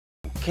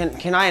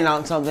Can I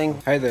announce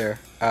something? Hi there.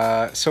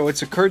 So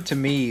it's occurred to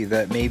me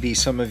that maybe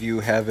some of you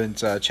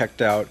haven't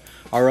checked out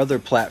our other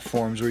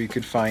platforms where you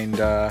could find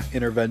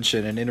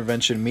intervention and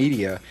intervention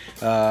media.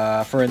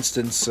 For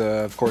instance,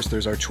 of course,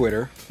 there's our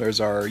Twitter, there's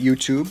our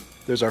YouTube,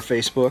 there's our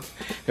Facebook,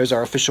 there's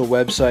our official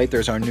website,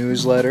 there's our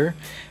newsletter,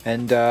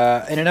 and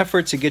in an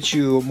effort to get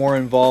you more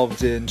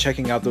involved in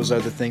checking out those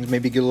other things,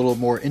 maybe get a little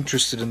more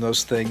interested in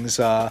those things,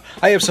 I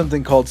have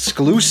something called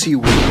Sclussy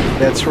Week.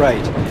 That's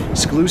right.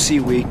 Sclussy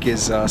Week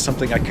is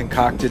something I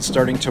concocted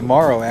starting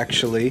tomorrow,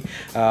 actually,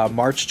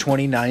 March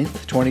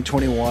 29th,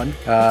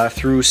 2021,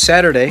 through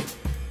Saturday,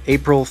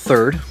 April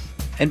 3rd.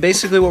 And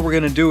basically what we're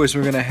going to do is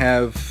we're going to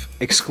have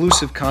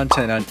exclusive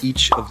content on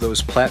each of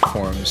those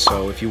platforms.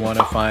 So if you want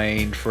to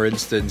find, for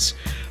instance,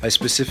 a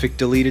specific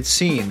deleted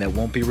scene that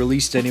won't be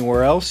released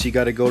anywhere else, you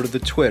got to go to the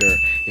Twitter.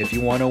 If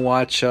you want to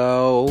watch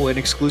an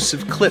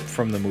exclusive clip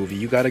from the movie,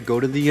 you got to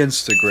go to the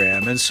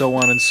Instagram, and so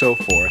on and so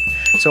forth.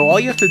 So all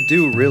you have to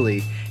do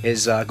really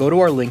is go to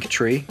our link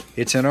tree.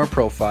 It's in our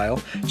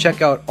profile.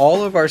 Check out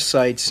all of our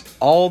sites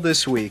all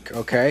this week,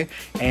 okay?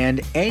 And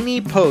any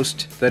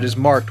post that is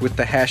marked with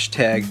the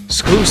hashtag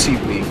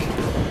SclussyWeek,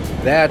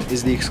 that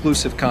is the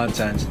exclusive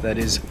content that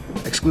is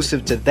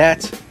exclusive to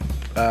that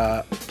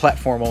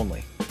platform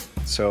only.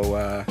 So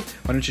why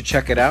don't you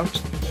check it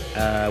out?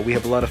 We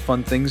have a lot of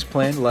fun things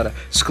planned, a lot of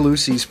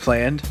Sclussies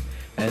planned,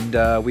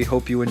 and we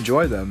hope you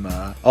enjoy them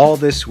all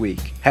this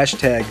week.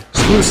 Hashtag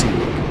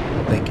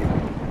SclussyWeek. Thank you.